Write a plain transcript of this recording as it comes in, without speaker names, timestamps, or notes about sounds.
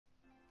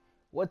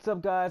What's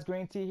up, guys?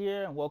 Green Tea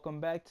here, and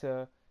welcome back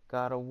to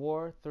God of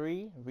War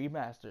 3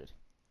 Remastered.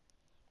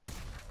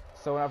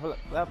 So when I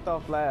left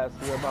off last,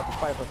 we were about to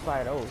fight for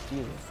sight. Oh,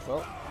 Jesus.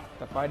 Well,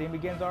 the fighting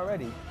begins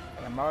already,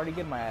 and I'm already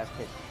getting my ass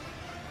kicked.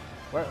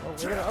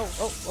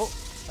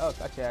 Oh,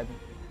 gotcha, Abby.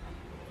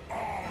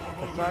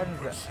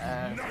 Poseidon's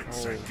an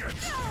asshole.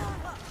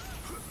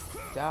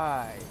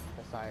 Die,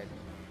 Poseidon.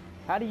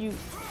 How do you...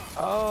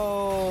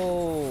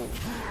 Oh!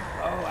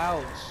 Oh,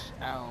 ouch.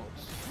 Ouch.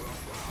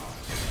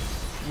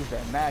 Use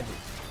that magic.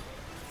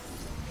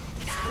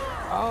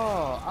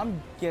 Oh, I'm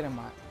getting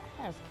my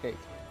ass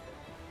kicked.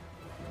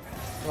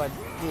 But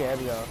yeah, there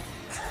we go.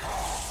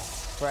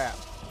 Crap.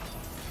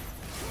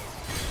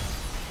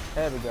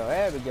 There we go,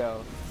 there we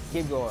go.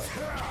 Keep going.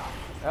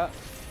 Up.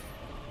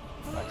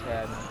 Watch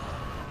that.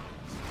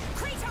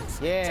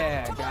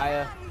 Yeah,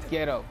 Gaia.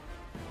 Get him.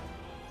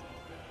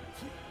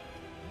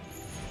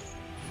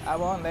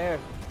 I'm on there.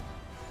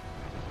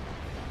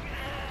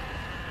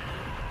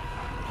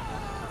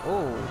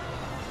 Oh.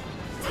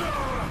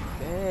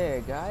 Yeah,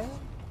 Gaia.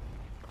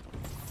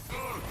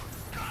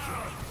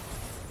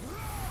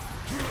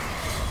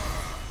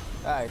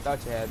 I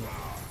thought you had me.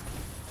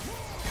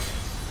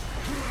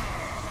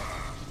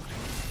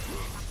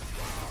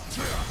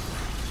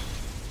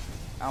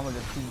 I'm gonna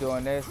just keep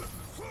doing this.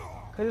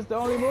 Cause it's the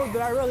only move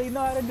that I really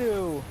know how to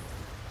do.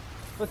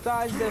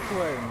 Besides this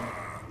one.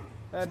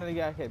 And then he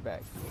got hit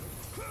back.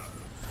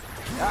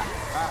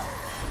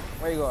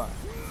 Where you going?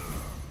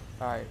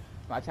 Alright,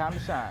 my time to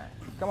shine.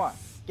 Come on,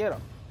 get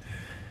him.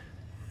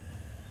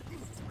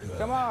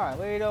 Come on,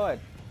 what are you doing?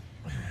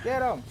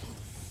 Get him.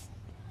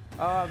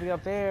 Oh, I'll be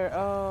up there.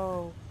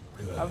 Oh,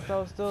 I'm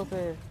so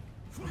stupid.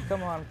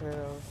 Come on,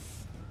 Phil.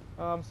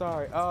 Oh, I'm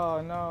sorry.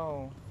 Oh,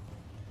 no.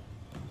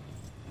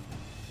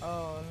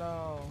 Oh,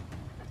 no.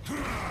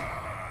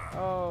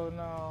 Oh,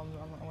 no.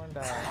 I'm gonna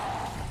die.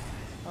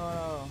 Oh,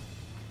 no.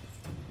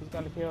 He's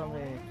gonna kill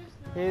me.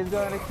 He's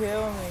gonna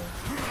kill me.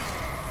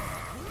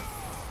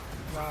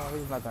 No,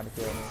 he's not gonna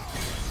kill me.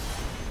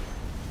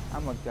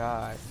 I'm a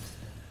god.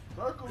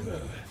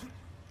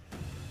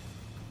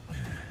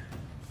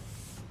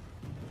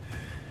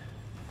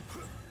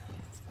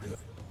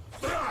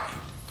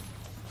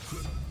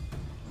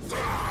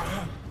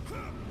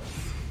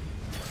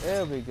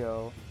 There we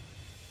go.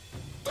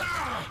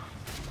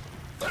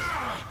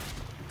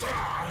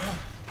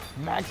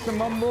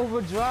 Maximum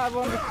overdrive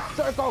on the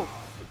circle.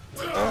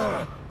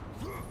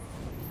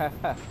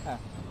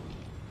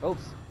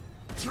 Oops.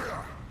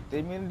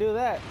 Didn't mean to do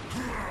that.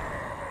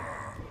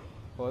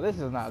 Well, this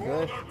is not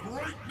good.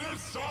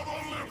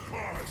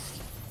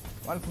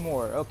 Once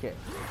more. Okay.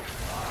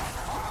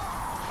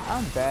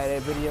 I'm bad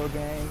at video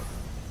games.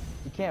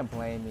 You can't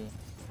blame me.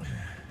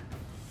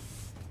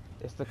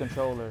 It's the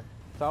controller.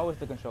 It's always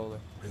the controller.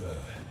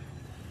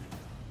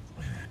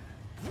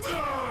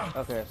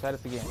 Okay, try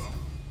this again.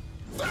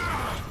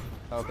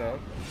 Okay.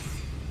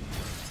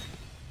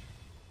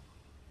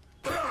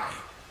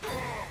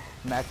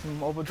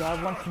 Maximum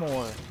overdrive once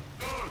more.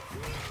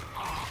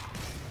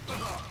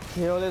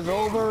 Kill his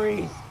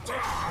ovaries.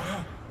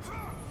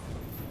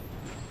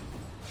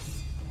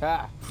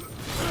 Ha!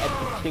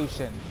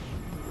 Execution.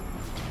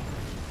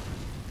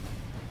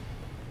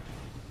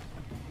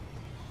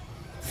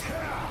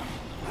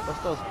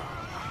 What's those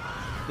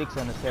dicks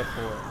on his head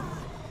for?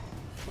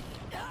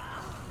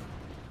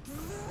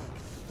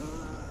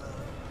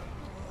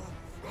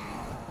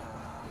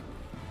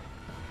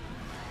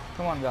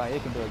 Come on, guy. You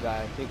can do it,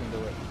 guys. You can do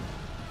it.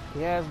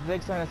 He has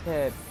dicks on his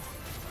head.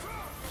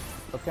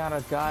 What kind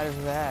of god is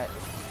that?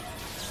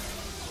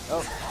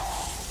 Oh.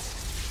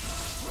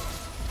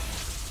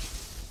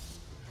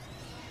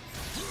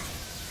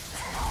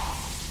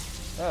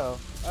 Oh.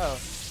 Oh.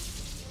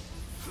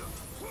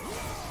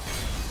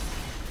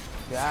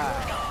 God.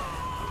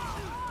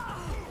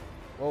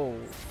 Whoa.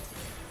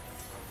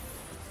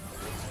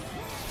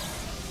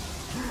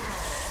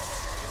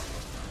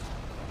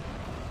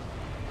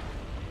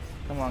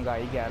 Come on, guy,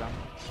 you got him.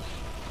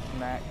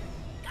 Smack.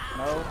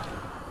 No.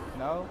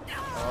 No?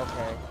 Oh,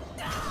 okay.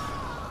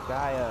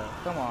 Gaia,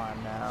 come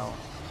on now.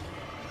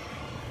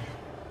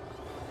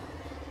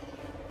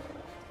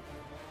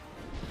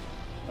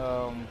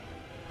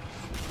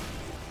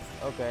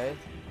 Okay.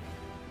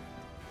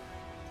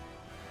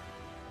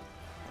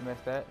 I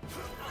missed that.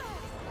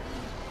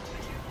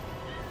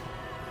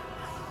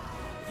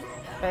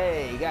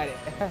 Hey, got it.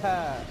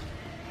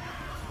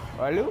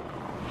 Hello?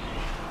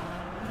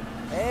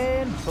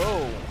 And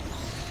boom.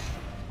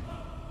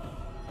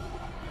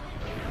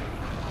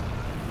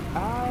 I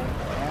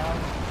am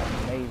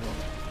amazing.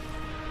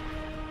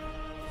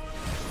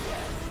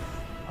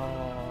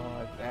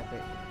 Oh, it's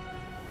epic.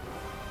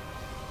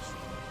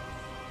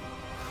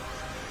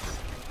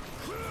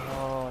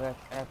 Oh,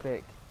 that's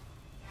epic.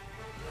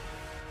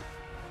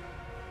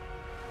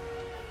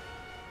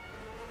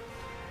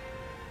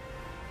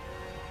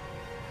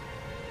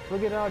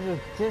 Look at it all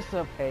just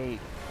dissipate.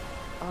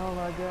 Oh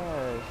my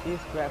gosh, these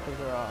graphics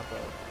are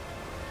awesome.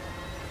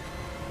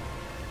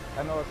 I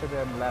know I said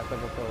that in the last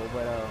episode,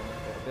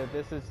 but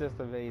this is just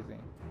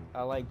amazing.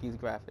 I like these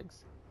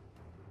graphics.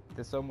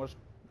 They're so much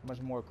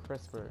more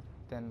crisper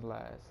than the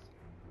last.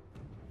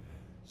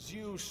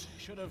 Zeus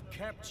should have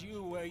kept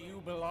you where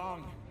you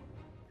belong.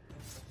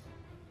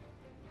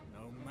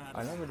 No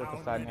I matter never knew how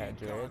Poseidon many had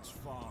dread. gods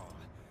fall,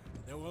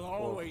 there will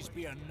always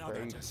be another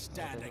great, to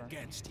stand whatever.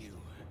 against you.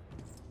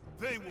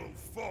 They will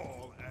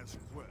fall as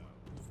well.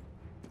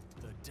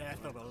 The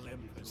death of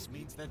Olympus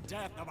means the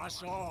death of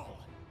us all.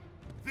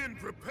 Then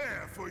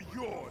prepare for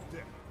your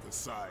death,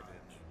 Poseidon.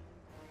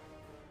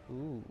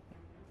 Ooh.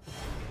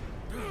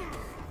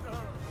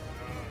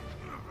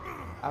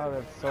 I would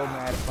have so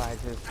mad if I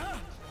just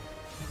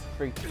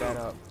freaked that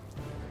up.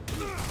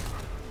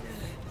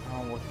 I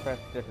almost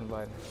pressed a different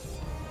button.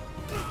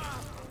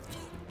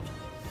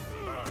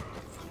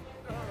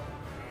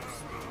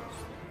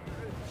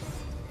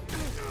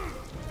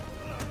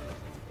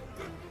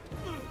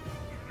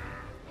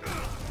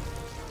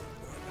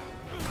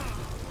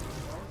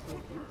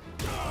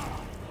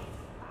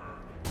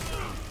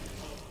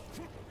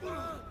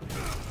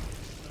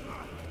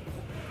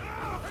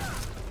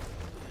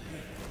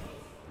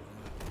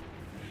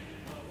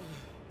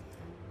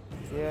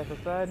 Yeah,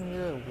 Poseidon,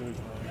 you're a weak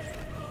one.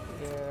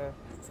 Yeah.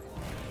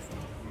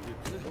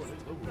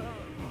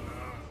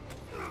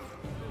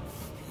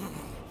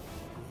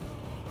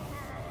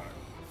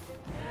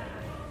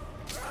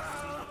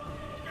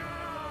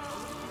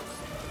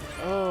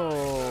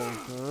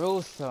 Oh,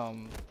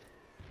 gruesome.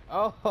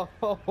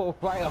 Oh,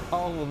 right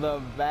on the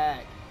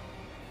back.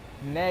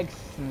 Neck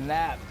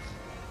snapped.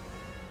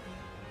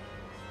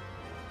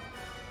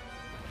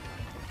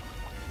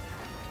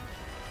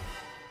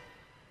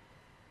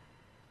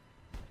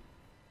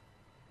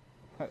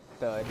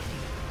 Thud.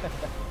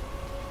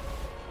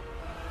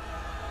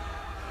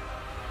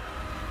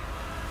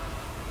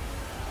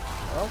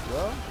 Oh,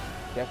 well,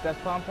 guess that's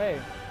Pompeii.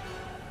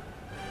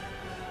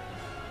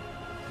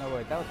 No,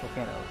 wait, that was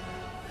volcanoes.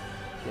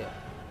 Yeah.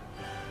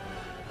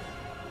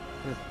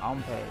 This is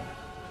Pompeii.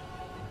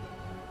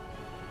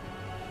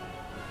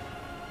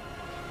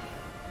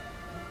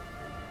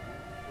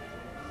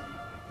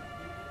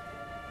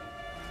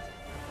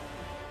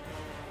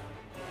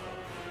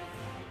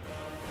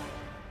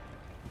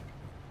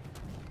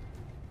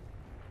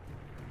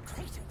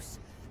 Kratos,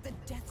 the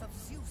death of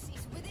Zeus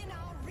is within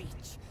our reach.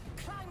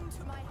 Climb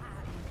to my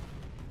hand.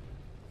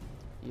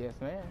 Yes,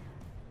 ma'am.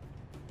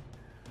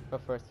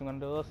 But first, I'm gonna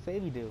do a little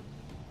savey do.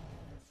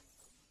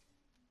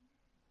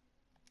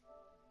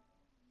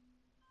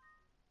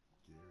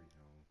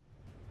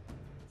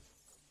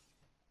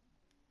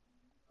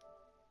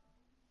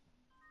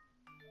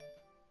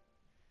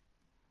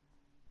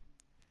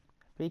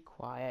 Be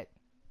quiet.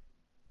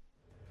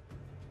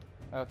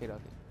 Okay, okay.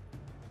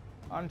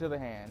 Onto the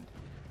hand.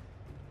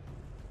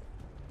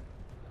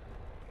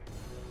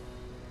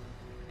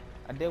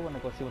 I did want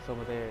to go see what's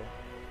over there.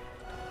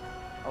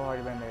 Oh,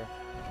 already been there.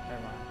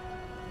 Never mind.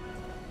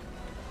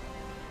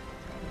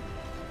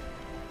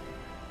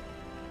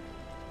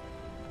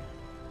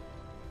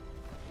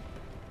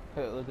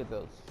 Hey, look at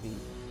those feet.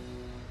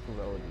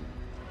 Grody.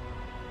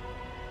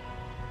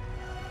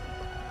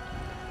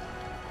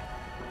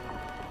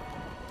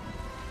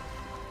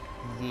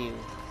 You.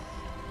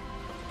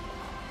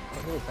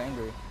 Oh, he was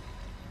angry.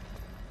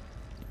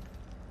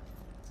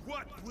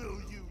 What will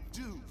you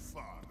do,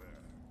 Father?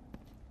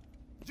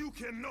 You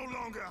can no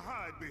longer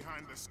hide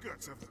behind the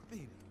skirts of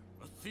Athena.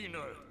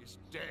 Athena is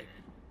dead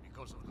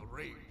because of the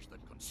rage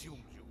that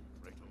consumed you,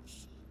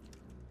 Kratos.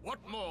 What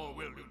more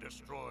will you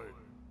destroy?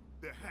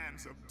 The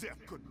hands of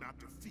death could not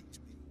defeat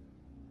me.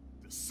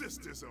 The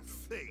sisters of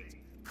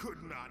fate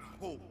could not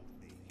hold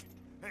me.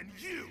 And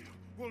you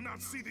will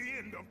not see the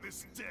end of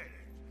this day.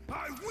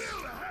 I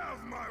will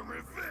have my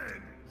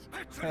revenge!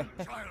 Excellent,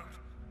 child!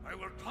 I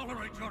will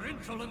tolerate your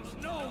insolence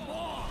no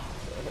more!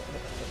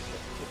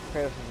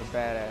 Kratos is a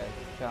badass,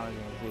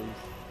 challenging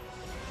Zeus.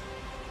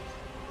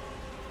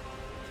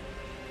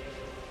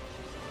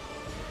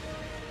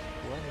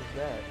 What is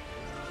that?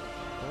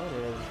 What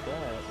is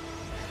that?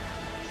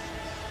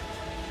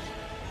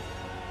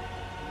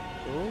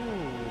 Ooh.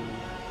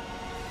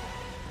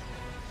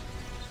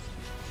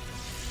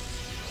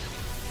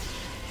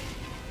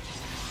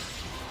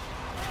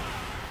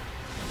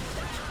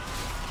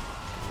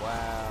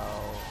 Wow.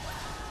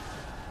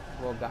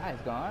 Well,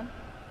 Gaia's gone.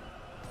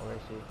 Or is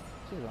she?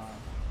 She's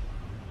gone.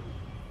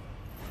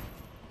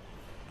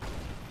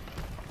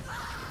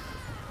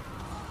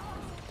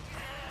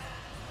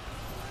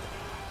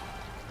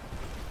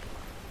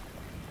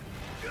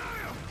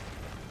 Gaia!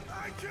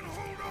 I can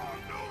hold on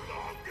no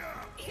longer!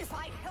 If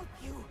I help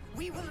you,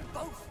 we will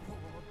both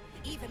fall.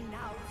 Even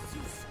now,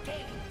 Zeus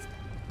gains.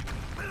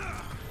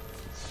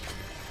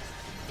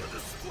 The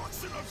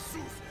destruction of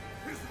Zeus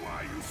is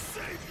why you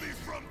saved me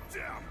from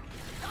death!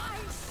 I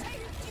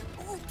saved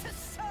you to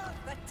serve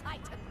the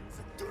Titans.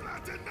 Do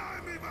not deny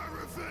me my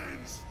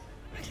revenge!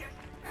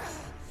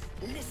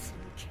 Listen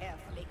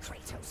carefully,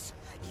 Kratos.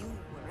 You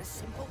were a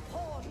simple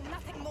pawn,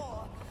 nothing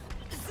more.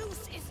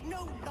 Zeus is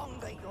no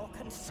longer your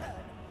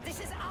concern. This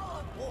is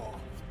our war,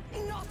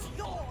 not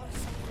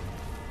yours.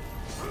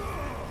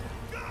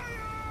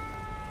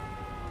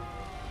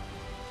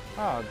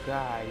 Oh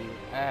god, you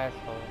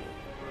asshole.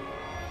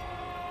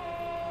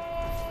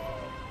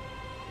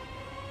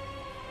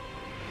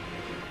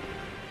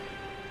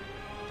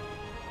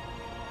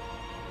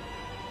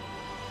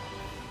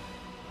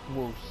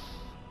 Whoosh.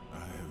 I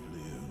have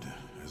lived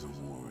as a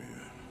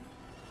warrior.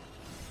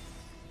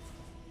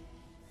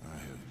 I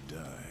have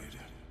died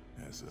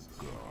as a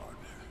god.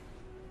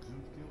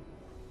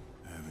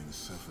 Having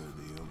suffered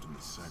the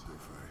ultimate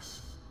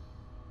sacrifice,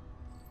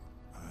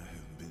 I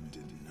have been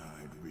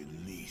denied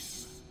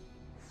release.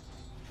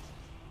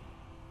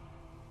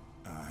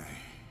 I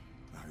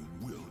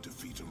will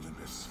defeat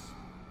Olympus.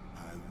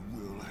 I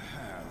will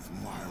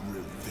have my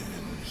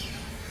revenge.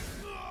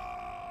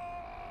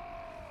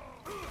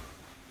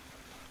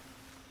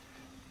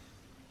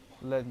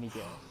 Let me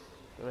guess.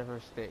 The river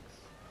Styx.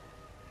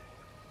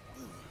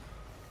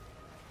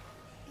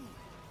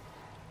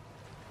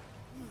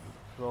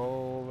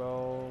 Roll,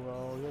 roll,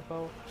 roll your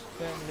boat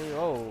gently.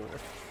 Oh,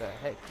 what the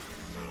heck?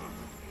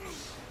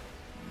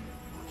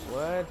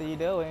 What are you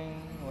doing?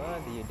 What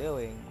are you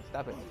doing?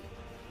 Stop it.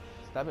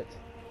 Stop it.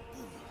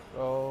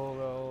 Roll,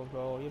 roll,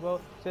 roll your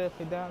boat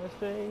gently down the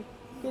stream.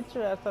 Get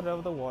your ass out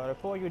of the water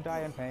before you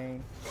die in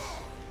pain.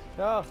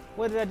 Oh,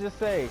 what did I just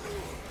say?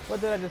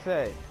 What did I just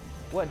say?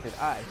 What did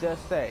I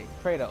just say?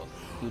 Kratos,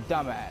 you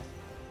dumbass.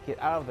 Get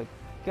out of the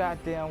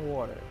goddamn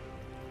water.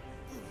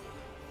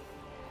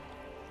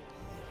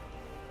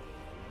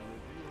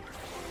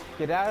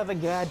 Get out of the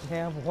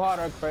goddamn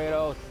water,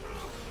 Kratos.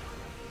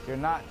 You're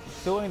not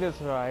doing this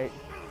right.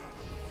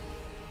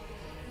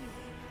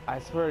 I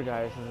swear,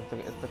 guys,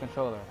 it's the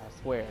controller.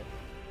 I swear,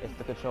 it's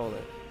the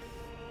controller.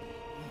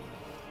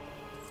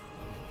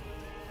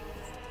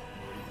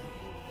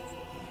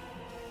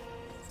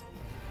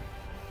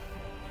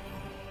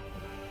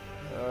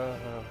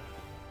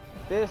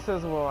 This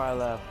is where I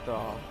left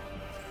off.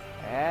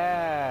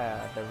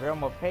 Yeah, the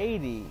realm of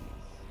Hades.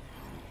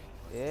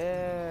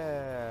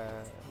 Yeah.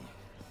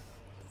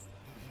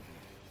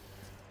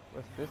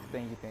 What's this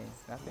thingy thing?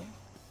 Nothing?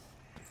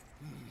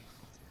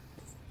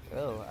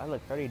 Oh, I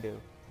look pretty, dude.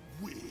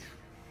 We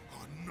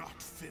are not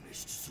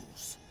finished,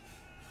 Zeus.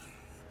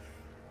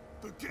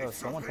 The Oh, gates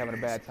someone's of having a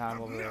Hades bad time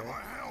have over never there.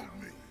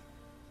 held me.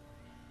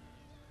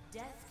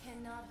 Death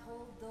cannot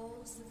hold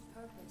those with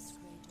purpose,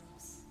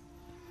 Kratos.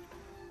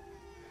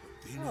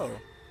 Oh,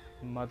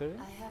 mother?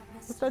 I have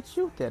What's that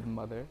you did,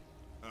 mother?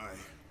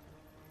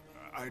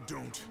 I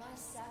don't. My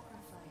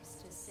sacrifice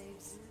to save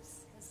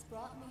Zeus has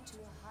brought me to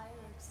a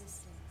higher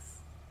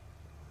existence.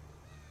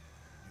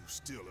 You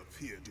still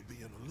appear to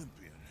be an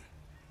Olympian.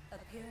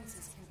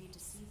 Appearances can be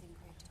deceiving,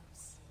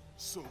 Kratos.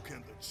 So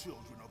can the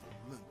children of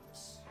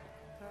Olympus.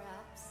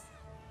 Perhaps.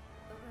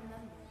 But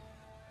remember,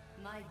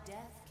 my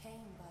death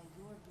came by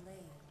your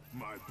blade.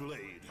 My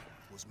blade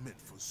was meant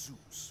for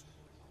Zeus.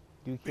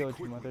 You Be killed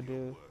quick your mother, with your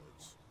dude. words.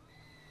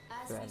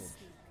 As Savage. we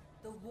speak,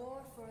 the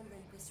war for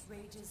Olympus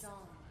rages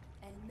on,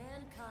 and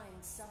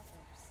mankind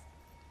suffers.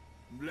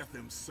 Let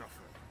them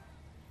suffer.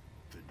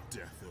 The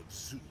death of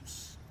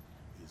Zeus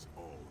is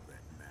all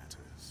that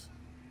matters.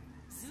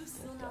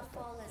 Zeus will not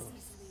fall as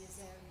easily as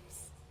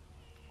Ares.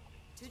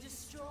 To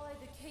destroy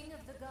the king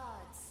of the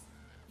gods,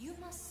 you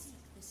must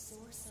seek the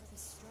source of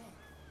his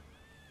strength,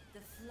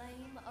 the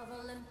flame of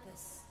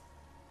Olympus.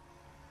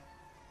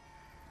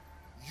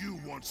 You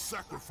once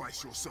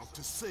sacrificed yourself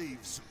to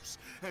save Zeus,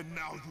 and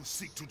now you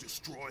seek to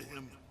destroy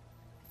him?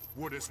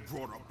 What has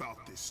brought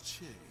about this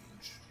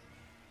change?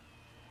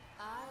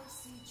 I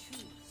see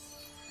truths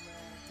where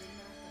I did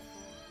not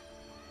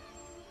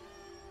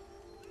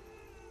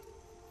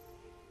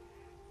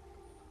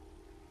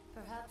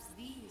before. Perhaps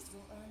these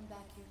will earn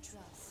back your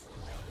trust.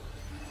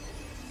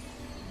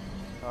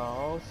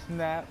 Oh,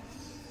 snap.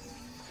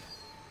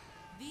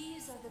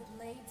 These are the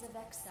blades of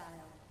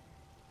exile.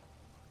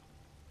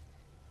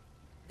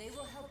 They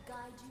will help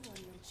guide you on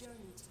your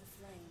journey to the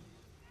flame.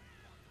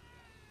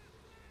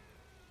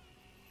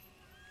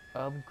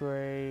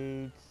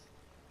 Upgrades.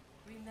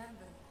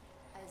 Remember,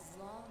 as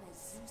long as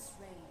Zeus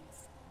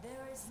reigns,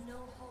 there is no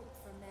hope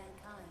for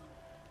mankind.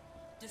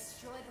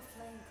 Destroy the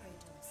flame,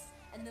 Kratos,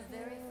 and the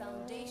very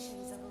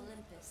foundations of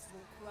Olympus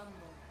will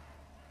crumble.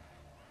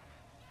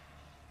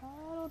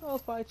 I don't know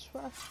if I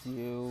trust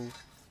you.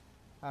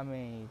 I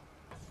mean,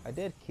 I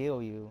did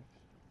kill you.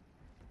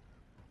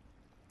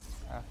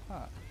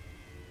 Uh-huh.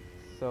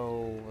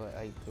 So,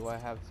 do I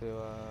have to,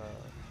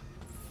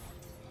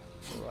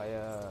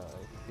 let's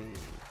see.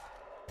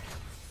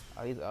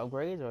 Are these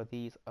upgrades or are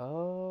these,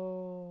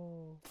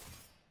 oh.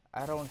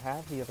 I don't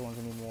have the other ones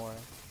anymore.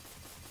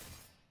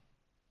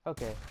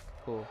 Okay,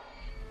 cool.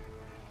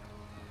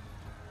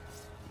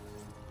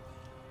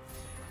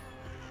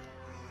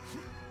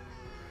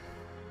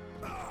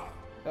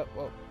 Oh,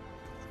 whoa.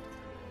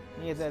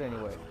 Need that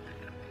anyway.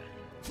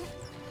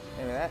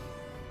 Remember that.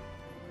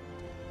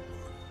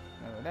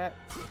 Remember that.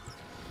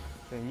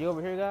 Then you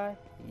over here, guy?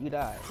 You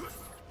die.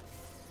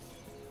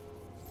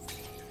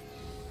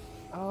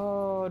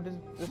 Oh,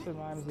 this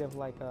reminds me of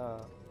like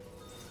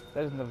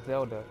Legend of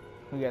Zelda.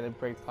 We gotta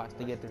break pots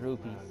to get the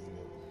rupees.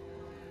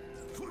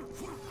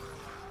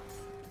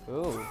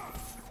 Ooh.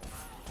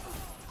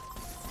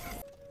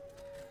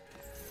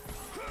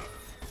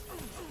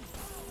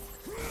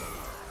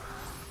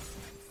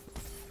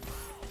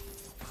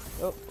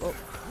 Oh, oh.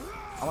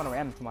 I want to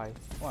ram somebody.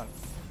 Come on.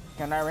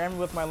 Can I ram you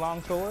with my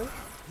long sword?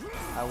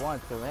 I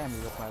want to ram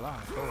you with my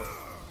long sword.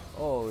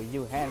 Oh,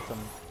 you handsome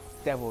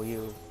devil,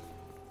 you.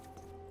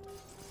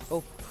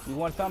 Oh, you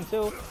want some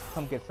too?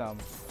 Come get some.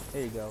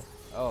 There you go.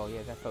 Oh,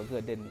 yeah, that felt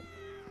good, didn't it?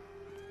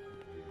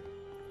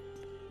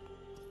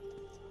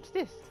 What's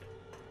this?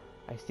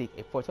 I seek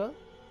a portal.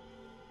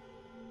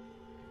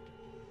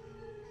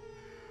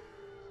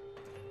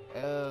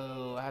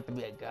 Oh, I have to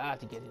be a god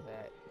to get to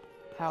that.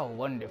 How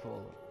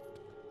wonderful.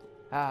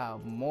 Ah,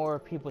 more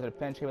people to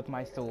penetrate with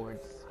my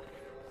swords.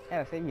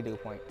 And a save you do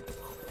point.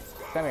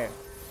 Come here.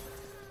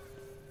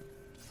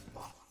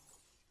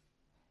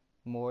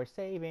 More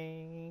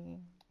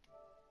saving.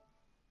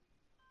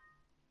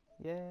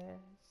 Yes.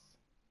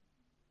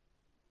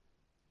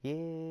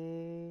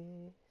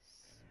 Yes.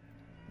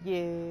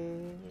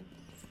 Yes.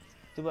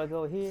 Do I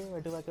go here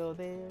or do I go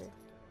there?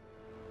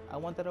 I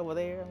want that over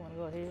there. I want to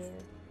go here.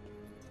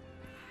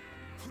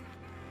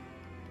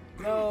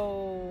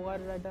 No, why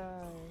did I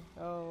die?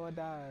 Oh, I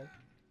died.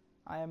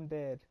 I am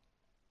dead.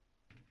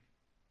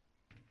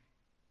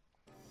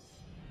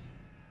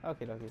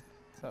 Okay, okay.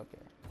 It's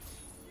okay.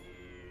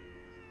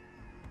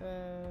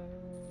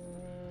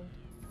 And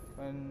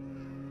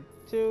 1,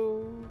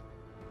 2.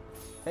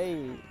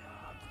 Hey,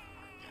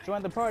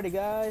 join the party,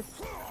 guys.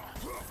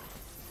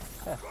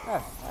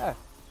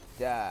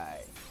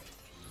 Die.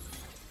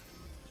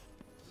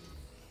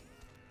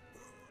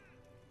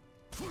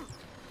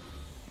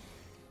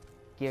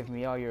 Give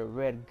me all your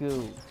red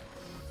goo.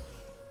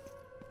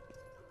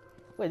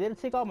 Wait, did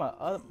it take all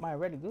my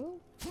red goo?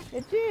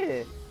 It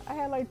did. I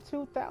had like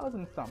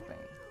 2,000 something.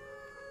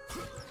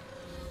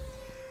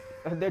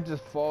 They're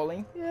just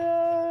falling.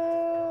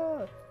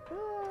 Yeah.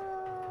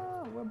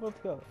 Where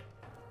both go?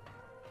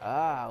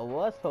 Ah, I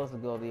was supposed to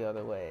go the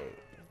other way.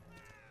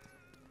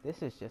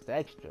 This is just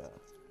extra.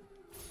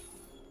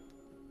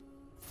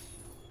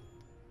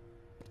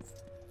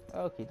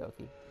 Okie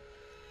dokie.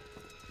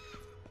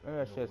 Maybe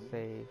I should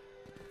save.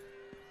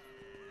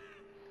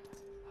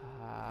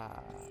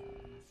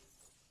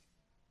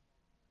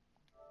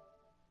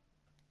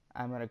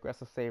 I'm an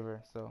aggressive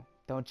saver, so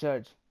don't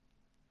judge.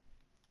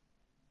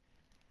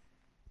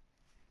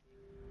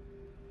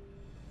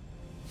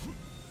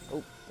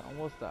 Oops,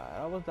 almost died. I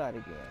almost died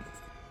again.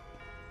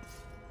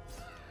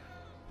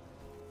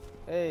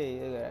 Hey,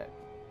 look at that.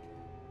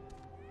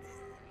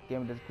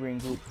 Give me this green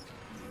goop.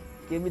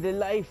 Give me the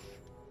life.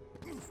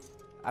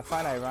 I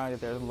find it ironic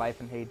that there's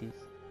life in Hades.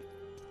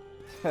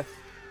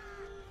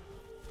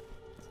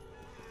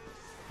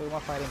 Who am I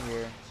fighting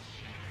here?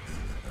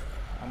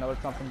 I know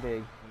it's something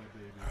big.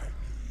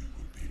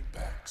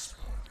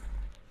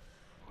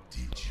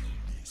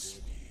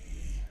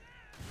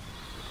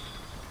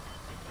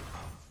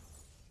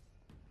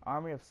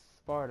 Army of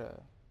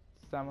Sparta.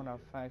 Summon of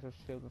fangs of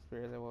shields and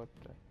spears.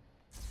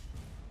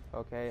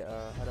 Okay,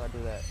 how do I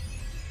do that?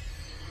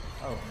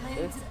 Oh,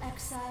 Blades of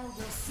exile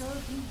will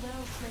serve you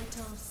well,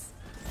 Kratos.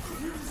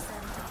 Use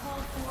them to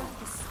call forth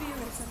the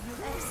spirits of your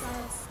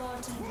exiled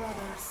Spartan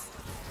brothers.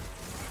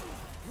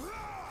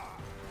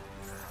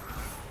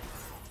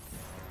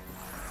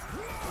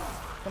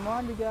 Come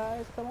on, you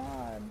guys, come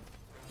on.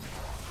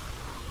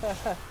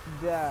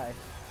 Die.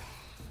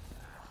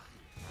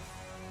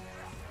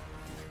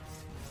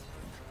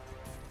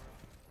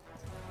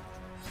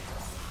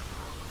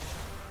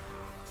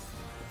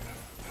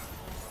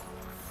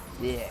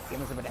 Yeah, give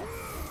me some of that.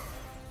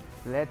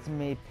 Let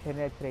me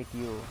penetrate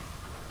you.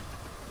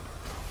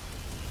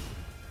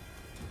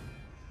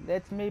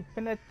 Let me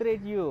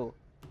penetrate you.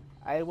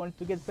 I want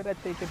to get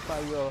penetrated by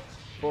your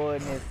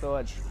bony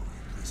sword.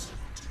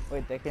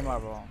 Wait, that came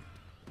out wrong.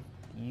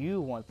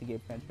 You want to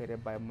get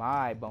penetrated by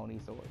my bony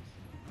swords.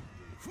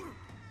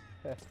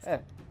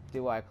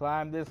 Do I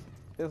climb this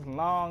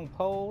long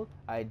pole?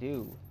 I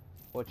do.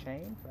 Or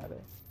chain, rather.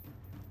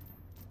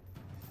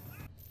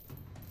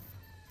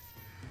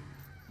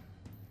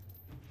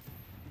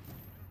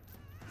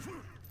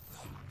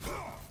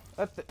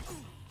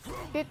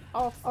 Get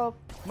off of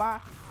my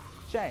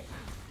chain.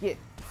 Get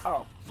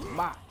off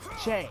my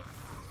chain.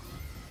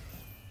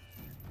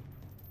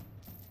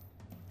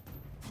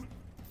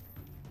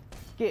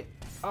 Get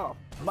off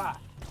my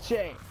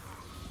chain.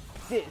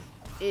 This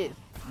is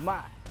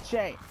my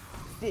chain.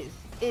 This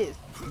is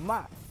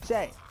my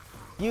chain.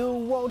 You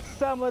want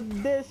some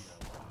of this?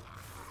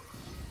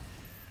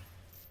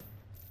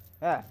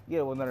 Ah,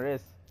 you want none of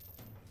this.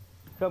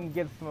 Come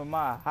get some of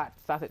my hot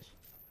sausage.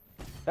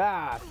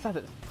 Ah,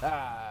 sausage.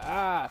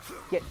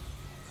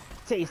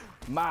 Taste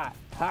my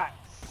hot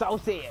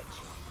sausage.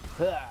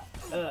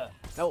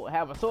 Don't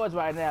have a sword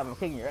right now, I'm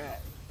kicking your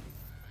ass.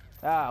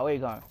 Ah, where you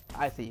going?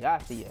 I see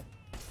you,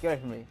 Get away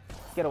from me.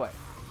 Get away.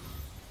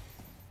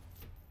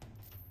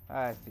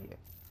 I see you.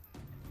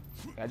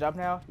 Can I drop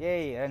now?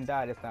 Yay, I didn't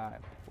die this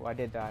time. Well, I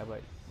did die,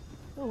 but...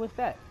 Ooh, what's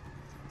that?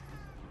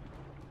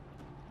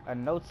 A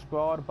note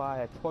scrawled by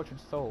a tortured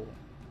soul.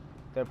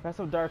 The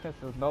oppressive darkness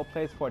is no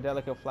place for a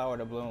delicate flower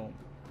to bloom.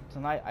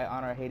 Tonight I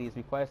honor Hades'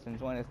 request and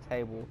join his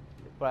table,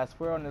 but I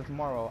swear on this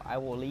morrow I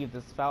will leave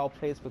this foul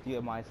place with you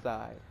at my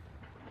side.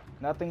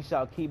 Nothing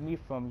shall keep me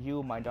from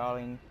you, my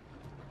darling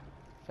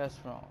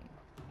Festron.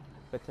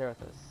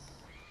 Paterthus.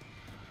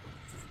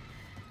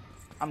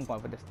 I'm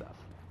going for this stuff.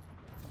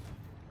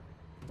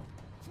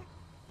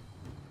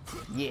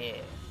 Yeah.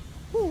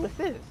 Ooh, what's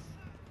this?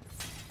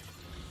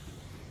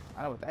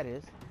 I know what that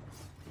is.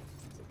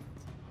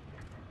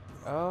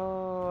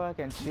 Oh, I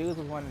can choose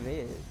which one it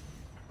is.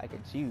 I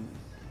can choose.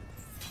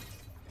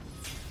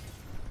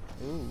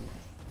 Ooh.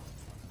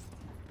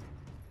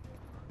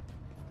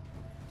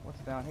 What's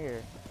down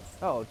here?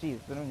 Oh, jeez,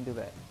 I didn't even do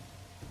that.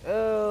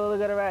 Oh,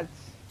 look at the rats.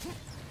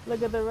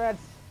 Look at the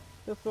rats.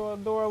 They're so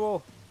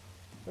adorable.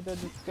 But they're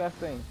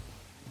disgusting.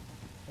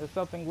 There's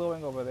something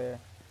glowing over there.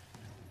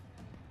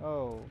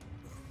 Oh,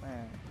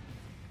 man.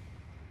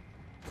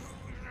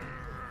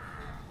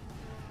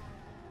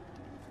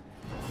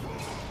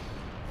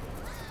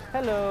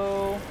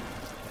 Hello.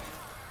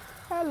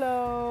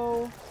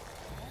 Hello.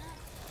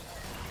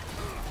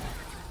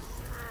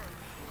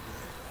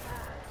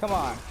 Come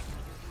on.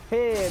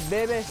 Hey,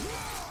 baby.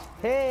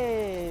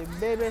 Hey,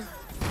 baby.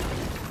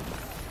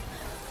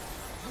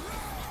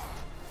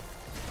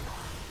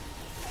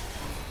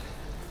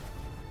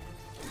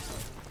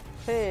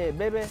 Hey,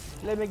 baby.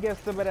 Let me get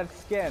some of that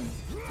skin.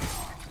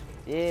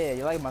 Yeah,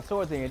 you like my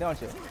swords in here, don't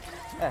you?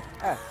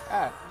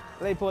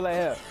 Let me pull that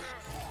here.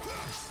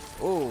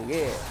 Oh,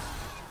 yeah.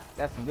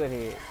 That's some good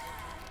head.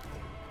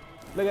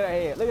 Look at that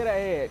head. Look at that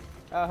head.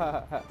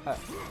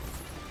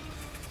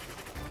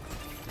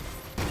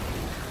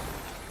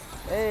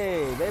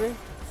 Hey, baby.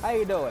 How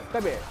you doing?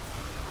 Come here.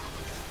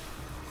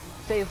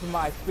 Chase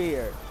my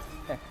spear.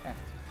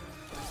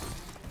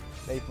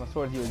 Let me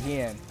sword you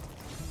again.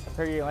 I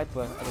heard you like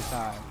the other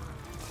time.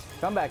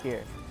 Come back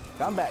here.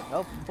 Come back.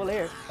 Oh, pull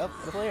here. Oh,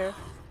 pull here.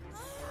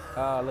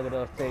 Oh, look at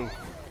those things.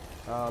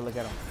 Oh, look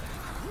at them.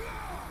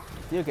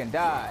 You can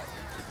die.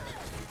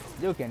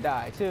 You can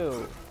die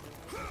too.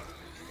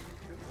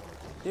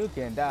 You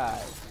can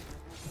die.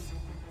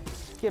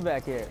 Get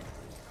back here.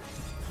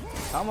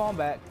 Come on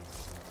back.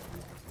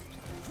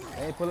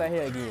 Hey, pull that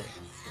head again.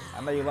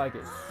 I know you like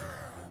it.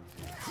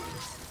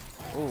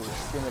 Ooh,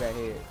 give me that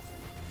head.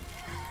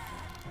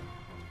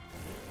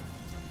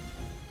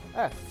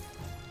 Ah.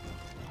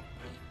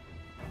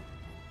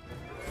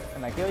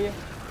 Can I kill you?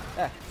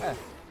 Ah.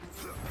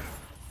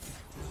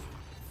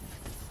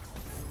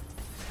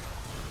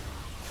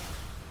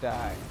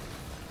 Die.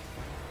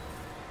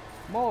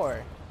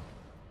 More.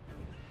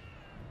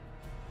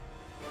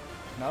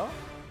 No?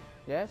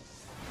 Yes?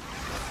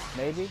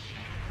 Maybe?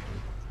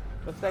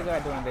 What's that guy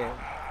doing there?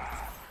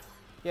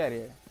 Get out of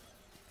here.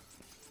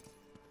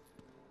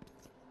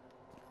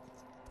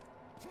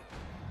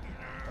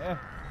 Yeah.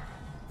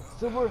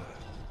 Super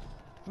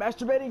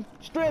masturbating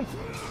strength.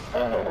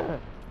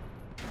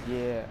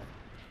 Yeah.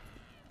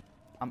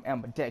 I'm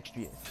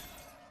ambidextrous.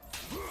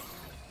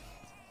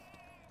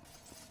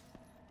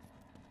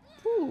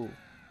 Ooh.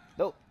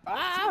 Nope.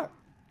 Ah!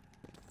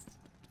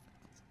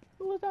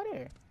 Who was out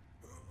here?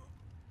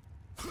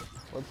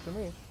 Works for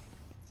me.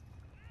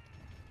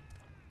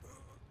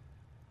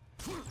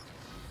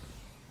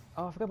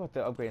 Oh, I forgot about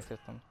the upgrade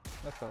system.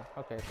 Let's go.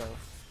 Okay, so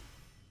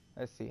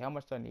let's see. How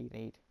much do I need? I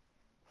need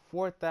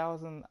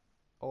 4,000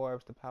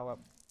 orbs to power up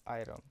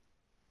item.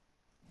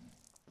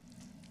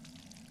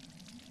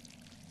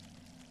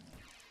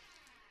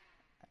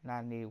 And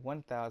I need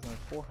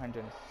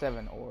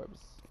 1,407 orbs.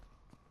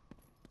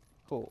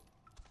 Cool.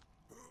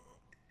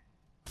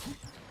 Give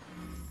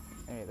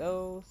me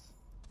those.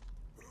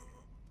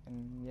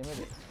 And give me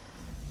this.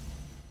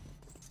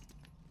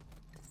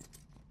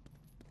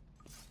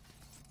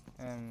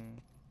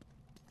 And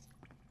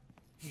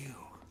You.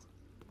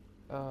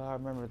 oh, I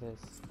remember this.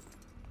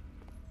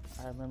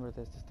 I remember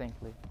this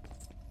distinctly.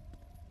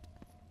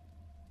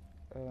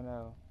 Oh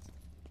no.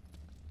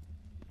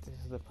 This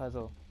is a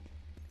puzzle.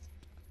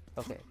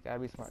 Okay, gotta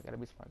be smart, gotta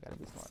be smart, gotta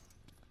be smart.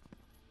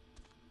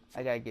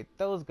 I gotta get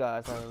those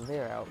guys out of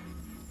there, out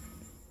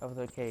of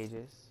their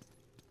cages.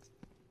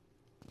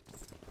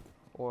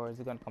 Or is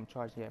it gonna come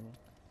charging at me?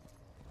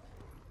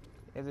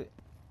 Is it?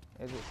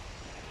 Is it?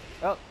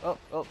 Oh, oh,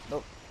 oh,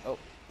 oh, oh.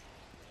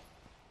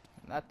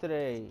 Not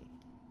today.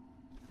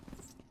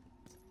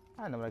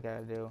 I know what I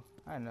gotta do.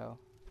 I know.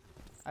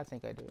 I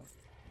think I do.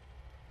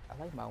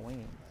 I like my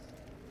wings.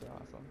 They're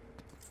awesome.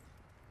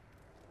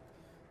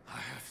 I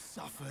have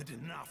suffered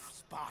enough,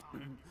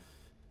 Spartan.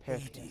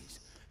 Perfect. Hades,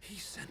 he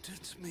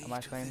sentenced me Am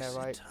I to saying this that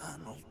right?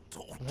 eternal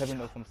torture. Let me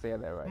know if I'm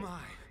saying that right. My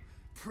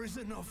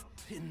prison of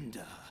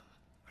tinder.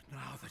 But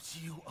now that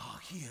you are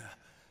here,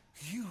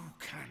 you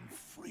can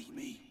free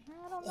me.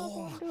 I don't know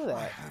All if I can do that.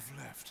 I have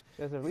left.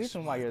 There's a is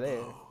reason why my you're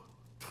there. bow.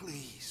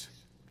 Please,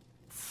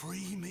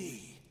 free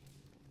me,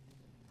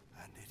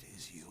 and it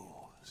is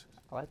yours.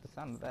 I like the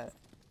sound of that.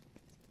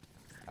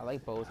 I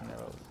like bows and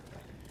arrows.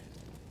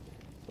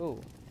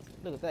 Ooh,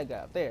 look at that guy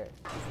up there.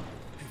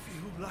 If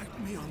you light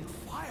me on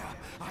fire,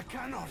 I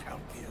cannot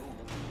help you.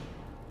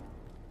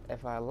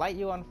 If I light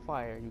you on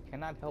fire, you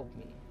cannot help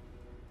me.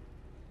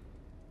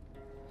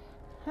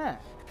 Huh.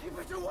 Keep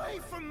it away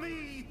from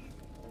me!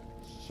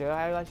 Should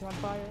I light you on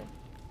fire?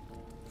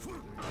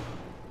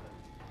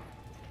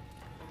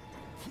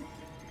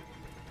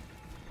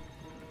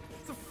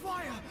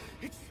 fire!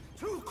 It's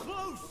too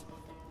close!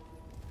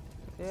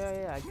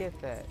 Yeah, I get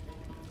that.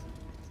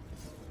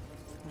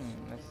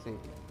 Let's see.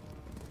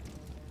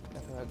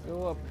 If I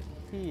go up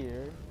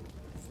here...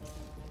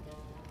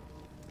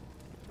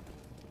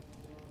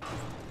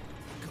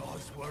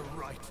 Gods were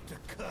right to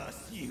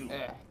curse you.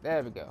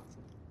 There we go.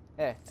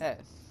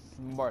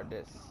 Smart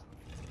this.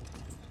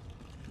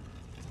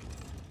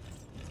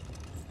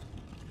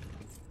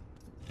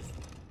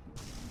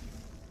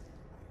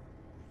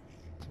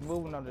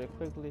 Moving on there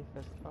quickly,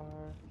 press R.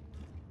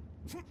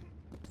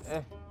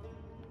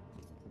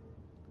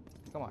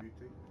 Come on.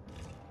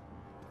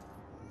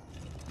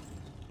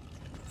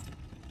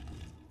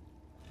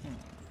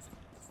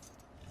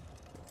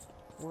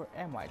 Where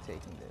am I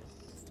taking this?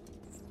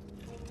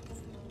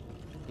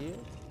 Here?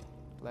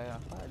 Light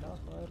on fire, no,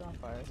 light on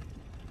fire.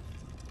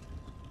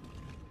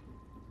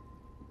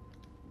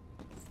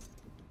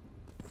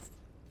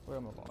 Where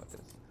am I going with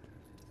this?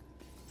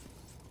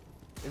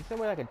 Is there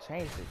a way I can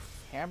change the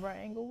camera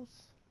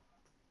angles?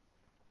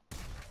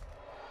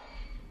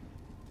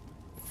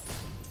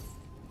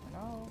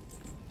 No.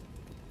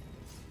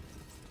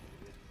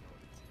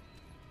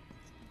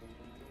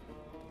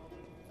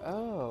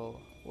 Oh,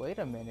 wait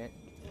a minute.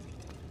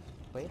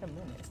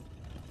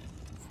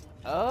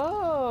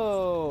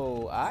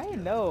 Oh, I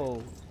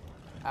know.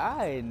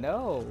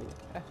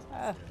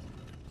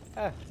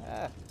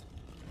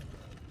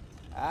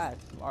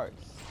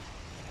 Smarts.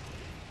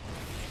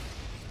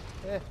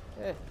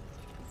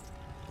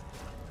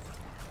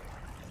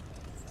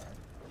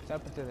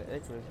 Jump into the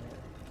Icarus, man.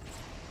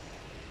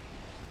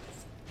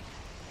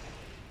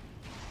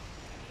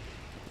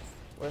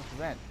 Where's the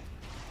vent?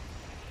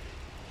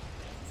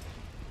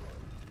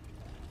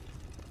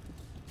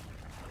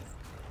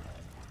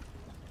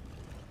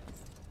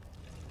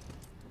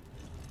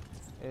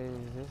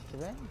 Is this the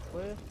vent?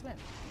 Where's the vent?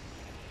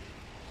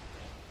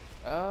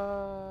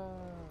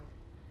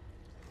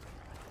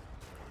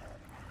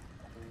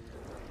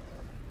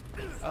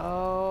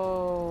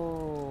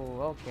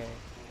 Oh, okay.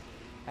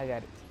 I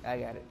got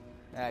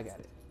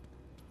it.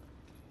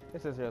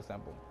 This is real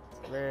simple.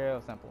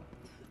 Really simple.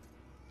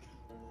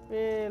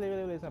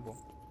 Really simple.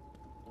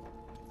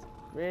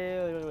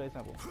 Really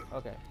simple.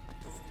 Okay.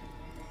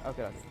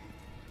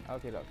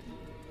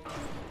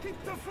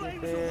 Keep the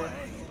flames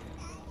away!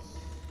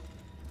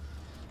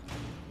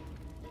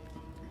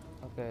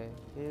 Okay,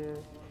 here.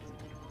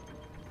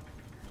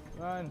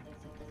 Run.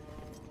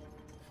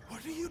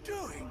 What are you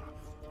doing?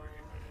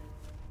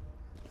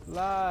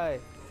 Fly.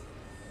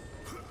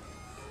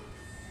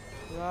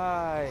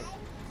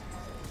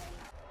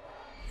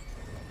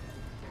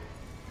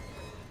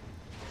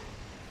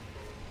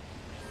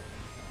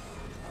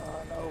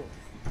 Oh no.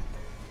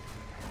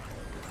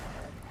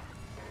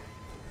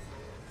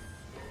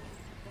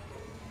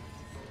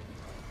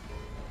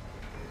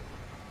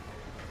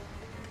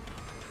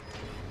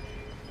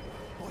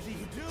 What are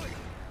you doing?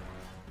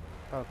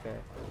 Okay.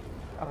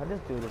 Oh,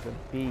 this dude is a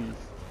beast.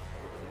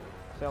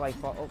 So like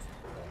fall. Oh.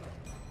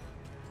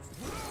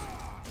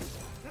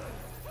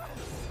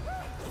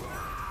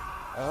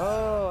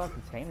 Oh, I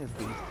can tame this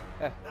beast.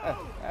 No,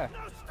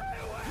 stay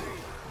away!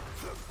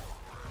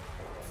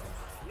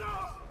 No!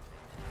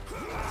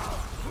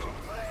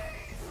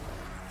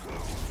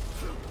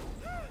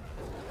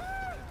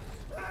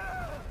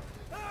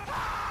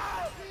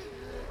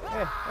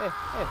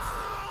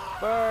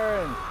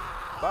 Burn!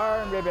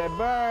 Burn, baby,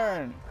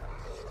 burn!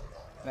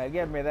 Now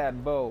give me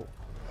that bow.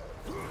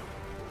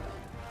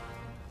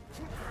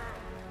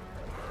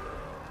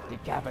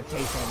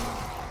 Decapitation.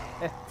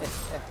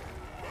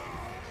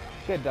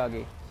 Good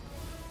doggy.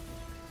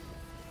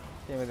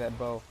 Give me that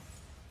bow.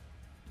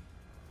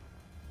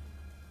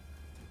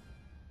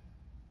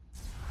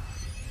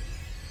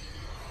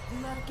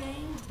 You have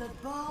gained the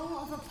bow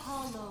of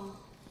Apollo.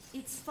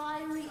 Its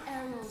fiery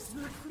arrows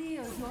will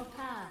clear your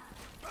path.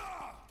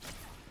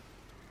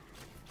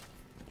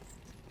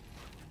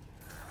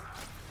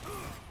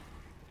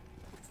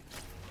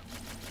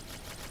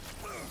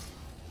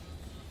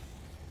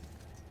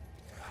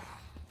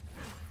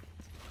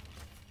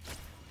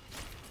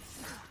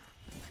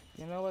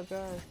 You know what,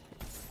 guys?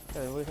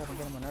 Gotta always have to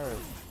get him on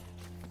nerves.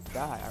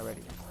 Die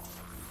already.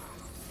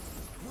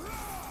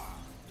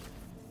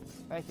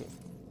 Thank you.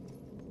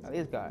 Now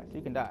these guys,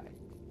 you can die.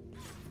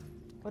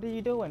 What are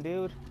you doing,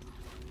 dude?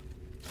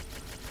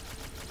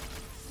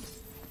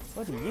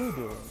 What are you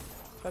doing?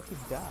 Fuck, you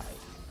died.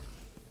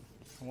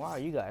 Why are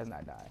you guys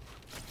not dying?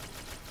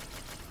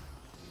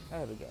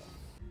 There we go.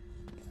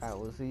 I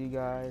will see you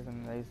guys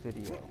in the next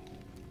video.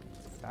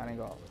 Signing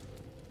off.